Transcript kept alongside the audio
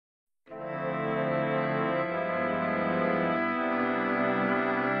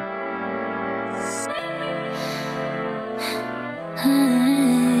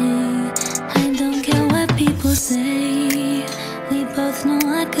I don't care what people say. We both know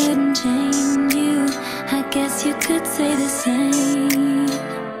I couldn't change you. I guess you could say the same.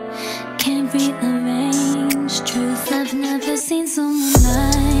 Can't rearrange truth. I've never seen someone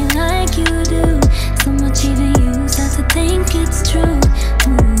lie like you do. So much even you start to think it's true.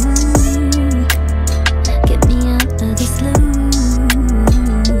 Ooh, get me out of this loop.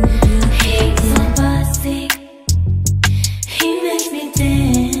 He's so bossy, he makes me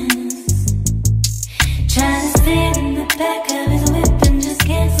dance. Try to stand in the back of his whip and just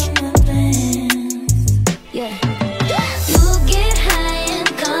cancel my plans. Yeah. You get high and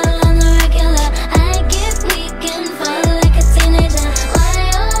call on the regular. I get weak and fall like a teenager. Why,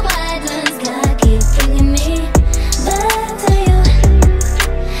 oh why does God keep bringing me back to you?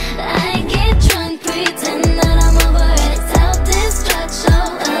 I get drunk, pretend that I'm over it. Self-destruct, show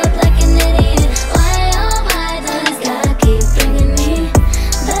up like an idiot. Why, oh why does God keep bringing me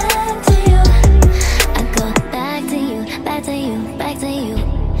back to you? I go back to you, back to you, back to you,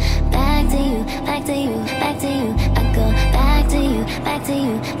 back to you, back to you, back to you. I go back to you, back to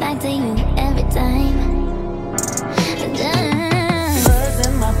you, back to you every time. Buzz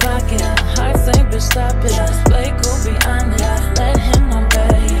in my pocket, heart say bitch stop it. Just play cool, be honest, let him know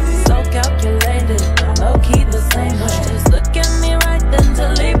babe. So calculated, low key the same way. Just look at me right then,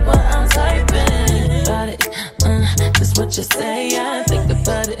 delete what I'm typing. About it, just what you say, I think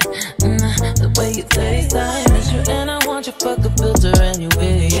about it. The way you taste, I miss you and I want you, fuck a filter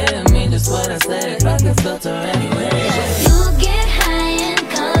anyway. Yeah, I mean just what I said, fuck a filter anyway.